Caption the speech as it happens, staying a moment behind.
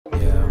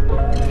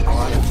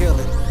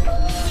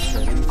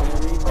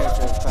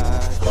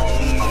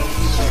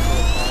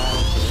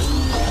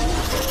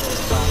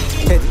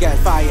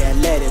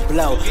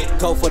blow.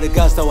 Go for the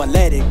gusto and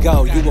let it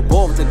go. You were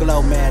born to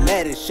glow, man,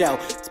 let it show.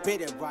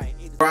 Spit it right.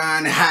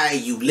 Brian, how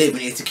you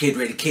living? It's the Kid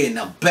DreyThePoet, and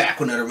I'm back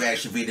with another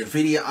reaction video. The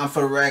video I'm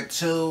for react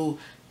to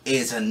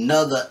is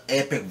another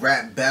epic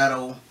rap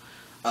battle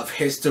of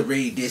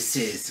history. This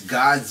is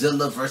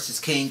Godzilla versus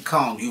King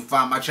Kong. You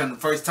find my channel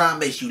the first time,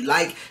 make sure you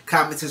like,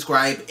 comment,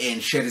 subscribe,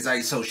 and share this on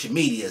your social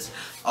medias.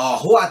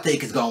 Who I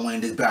think is gonna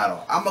win this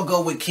battle? I'm gonna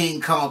go with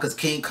King Kong because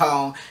King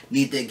Kong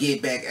need to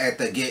get back at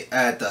the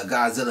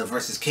Godzilla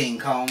versus King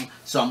Kong.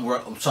 So I'm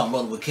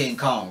rolling with King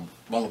Kong,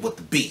 rolling with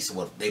the beast.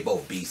 Well, they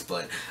both beasts,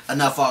 but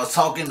enough all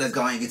talking. Let's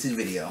go ahead and get to the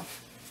video.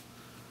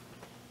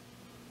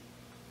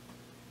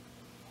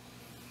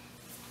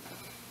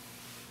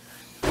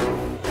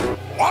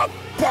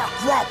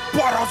 Backdrop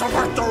battles of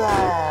victory!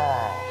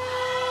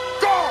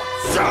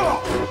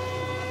 Godzilla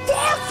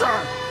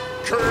versus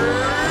King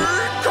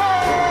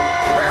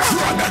Kong!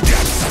 From the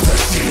depths of the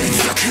sea,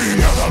 the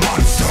king of the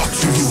monster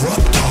to you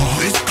up,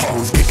 dog. This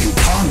Kong's getting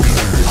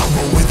conquered. I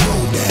roll with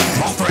Rodan,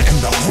 Mothra and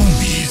the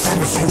homies. From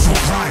a social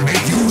crime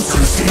made you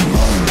seem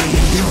lonely.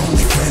 Your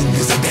only friend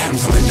is a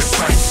damsel in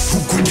distress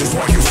who cringes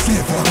while you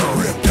slip on a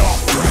ripped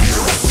off dress.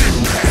 You're a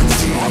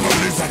chimpanzee, mama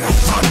lives like a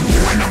thunder.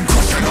 When I'm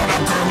crushing on a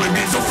girl, it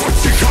means a foot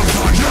she comes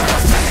on. You're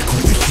pathetic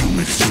with the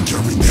humans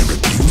gendering their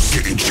abuse.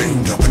 Getting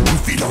chained up and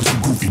roofied on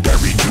some goofy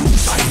berry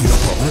juice. I eat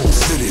up a whole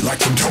city like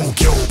some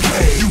Tokyo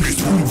play. You get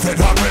spoon fed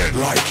on red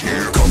like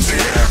here comes the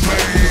ERB.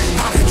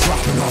 I've been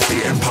dropping off the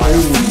empire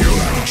for you.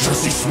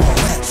 Jersey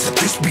Smollett,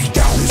 this beat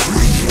down is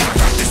real. I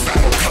got this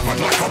battle covered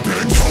like I've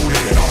been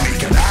coated. I'll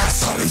make an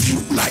ass out of you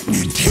like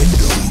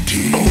Nintendo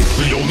did.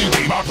 The only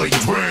game I play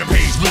is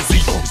Rampage,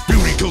 Lizzie. This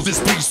beauty kills this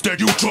beast that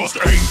you trust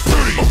ain't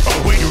pretty.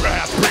 When your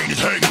ass brain is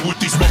hanging with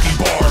these monkey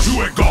bars. You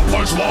ain't got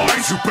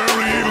punchlines, you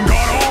barely even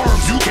got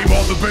arms. You came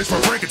off the base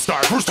for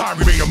Frankenstein, first time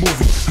we made a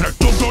movie. And I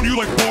dumped on you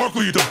like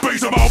Barkley at the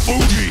base of Mount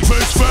Fuji.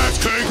 Face facts,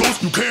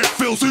 cankles, you can't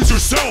feel since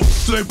yourself.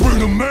 So they bring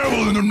the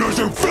mammal and the nurse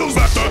and fills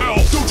back to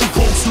hell. Don't you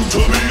coast to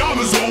me, I'm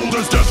as old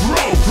as Death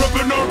Row.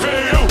 Reppin'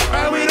 RKO,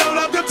 and we don't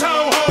have to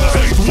tell her.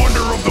 Eighth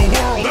wonder of the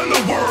world and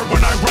the word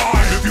when I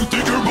rhyme. If you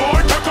think you're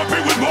mine, can't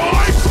compete with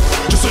mine.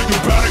 Just say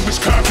you're batting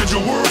miscaptured,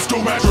 your words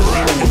don't match your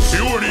actions.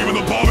 You weren't even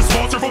the bombest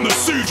monster from the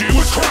CG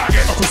was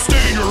cracking. I could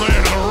stay in your land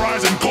and the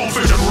rising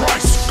goldfish and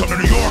rice. Come to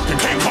New York and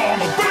King Kong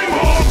will bang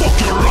on, fuck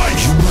your life.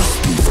 You must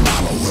be from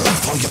Hollow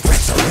Earth, all your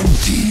threats are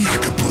empty. I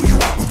could blow you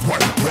out with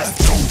one breath,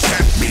 don't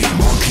tempt me,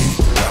 monkey.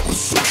 That was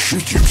some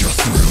shit you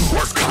just threw.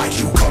 Worst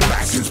kaiju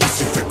comebacks in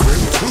Pacific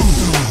Rim 2.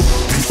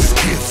 This is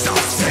kids South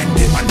Send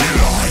in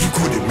Manila. You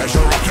couldn't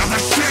measure up to the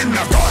sin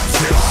of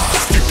Godzilla.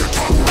 Stick to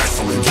tongue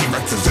wrestling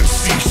T-Rexes and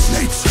sea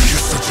snakes. You're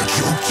such a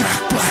joke, Jack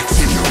Black's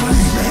in your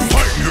remake.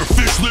 Tighten your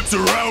fish lips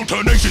around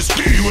tenacious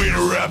D way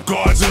to rap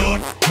Godzilla.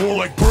 More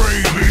like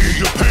brave me.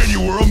 Japan, you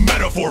were a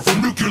metaphor for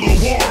nuclear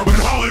war. But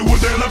in Hollywood,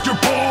 they left your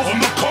balls on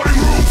the cutting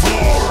room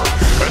floor.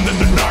 And then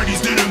the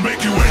 90s didn't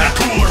make you any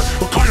cooler.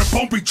 What kind of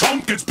bumpy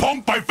chump gets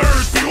pumped by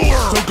Ferris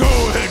Bueller? So go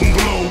ahead and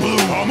blow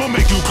blue. I'ma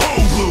make you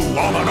cold blue.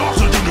 I'm an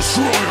oxygen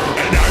destroyer,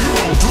 and now you're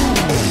on doom.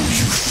 Oh,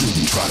 you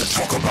shouldn't try to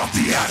talk about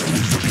the atom.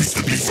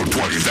 The beast from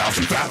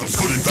 20,000 fathoms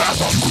couldn't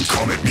fathom. You could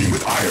come at me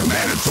with Iron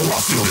Man and so I'll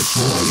still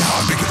destroy.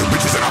 I'm bigger than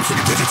riches and I'm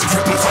swinging digits and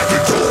triplets like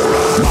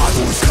Victoria. My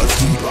voice cuts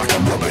deep like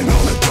I'm rubbing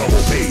on a double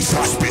bass.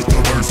 I spit the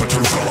words for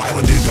Turtle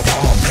Island into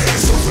Pompeii.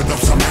 Serving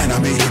up some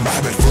animated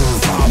rabbit fur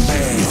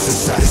Bombay. It's the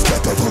saddest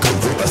death of a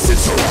gorilla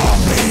since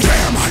around me.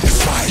 Damn, I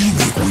despise you,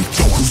 make weak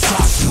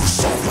tokusatsu.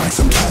 Soft like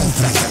some tofu,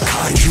 like a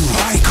kaiju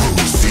haiku.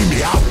 See me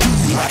outdo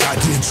like I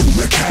did to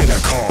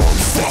Mechanical.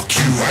 Fuck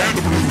you and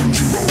the balloons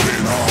you rolled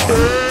in on.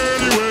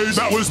 Anyways,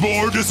 that was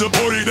more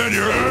disappointing than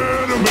your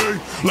enemy.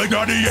 Like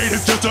 98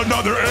 is just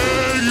another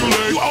egg you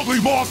lay. You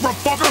ugly Mothra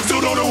fucker,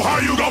 still don't know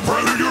how you got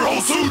pregnant. Your whole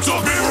suit's a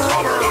mirror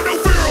rubber. No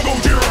fear of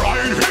Gojira,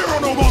 I ain't here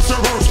on no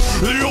monsterverse.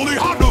 The only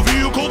Honda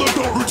vehicle that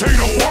don't retain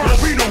a word.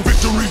 There'll be no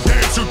victory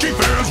dance, your cheap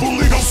fans will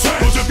leave no sense.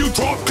 Cause if you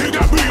drop kick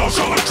at me, I'll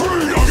shove a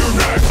tree on your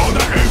neck. On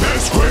that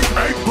apex scrape,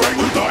 ain't great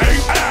with the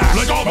 8 ass.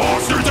 Like all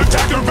monsters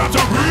attack your raps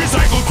of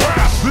recycled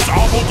crap. This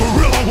awful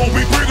gorilla won't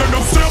be bringing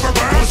no silver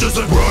bass. Just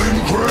like Brian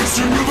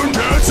Cranston, you've been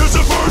dead since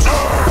the first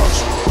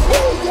act.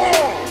 Who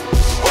won?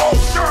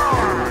 Who's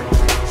dead?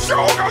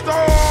 Shogun!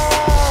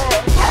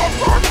 I'm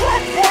going to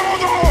follow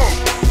them!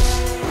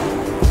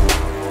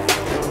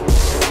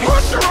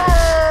 Hudson!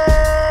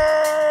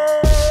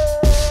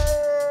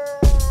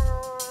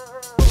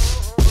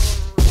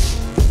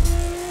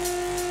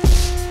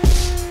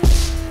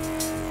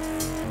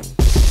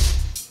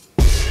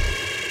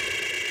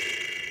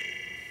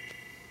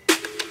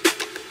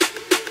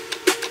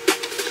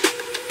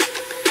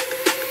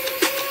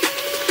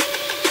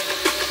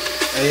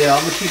 Yeah,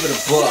 I'm gonna keep it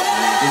a buck,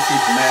 man. This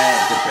is mad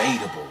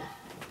debatable.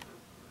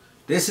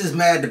 This is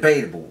mad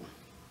debatable.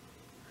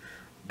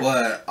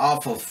 But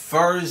off of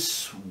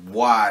first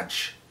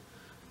watch,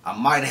 I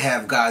might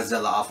have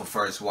Godzilla off of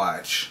first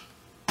watch.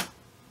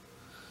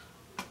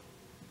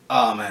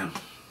 Oh man.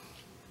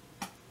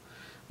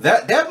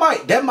 That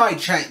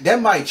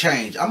might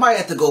change. I might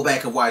have to go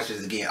back and watch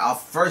this again.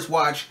 Off first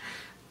watch,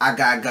 I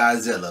got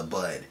Godzilla,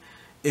 but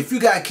If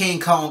you got King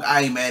Kong,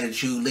 I ain't mad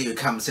at you. Leave a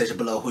comment section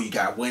below who you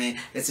got winning.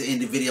 That's the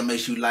end of the video. Make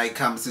sure you like,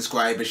 comment,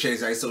 subscribe, and share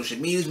our social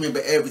medias. Remember,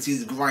 every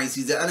season grind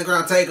season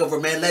underground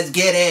takeover, man. Let's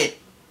get it.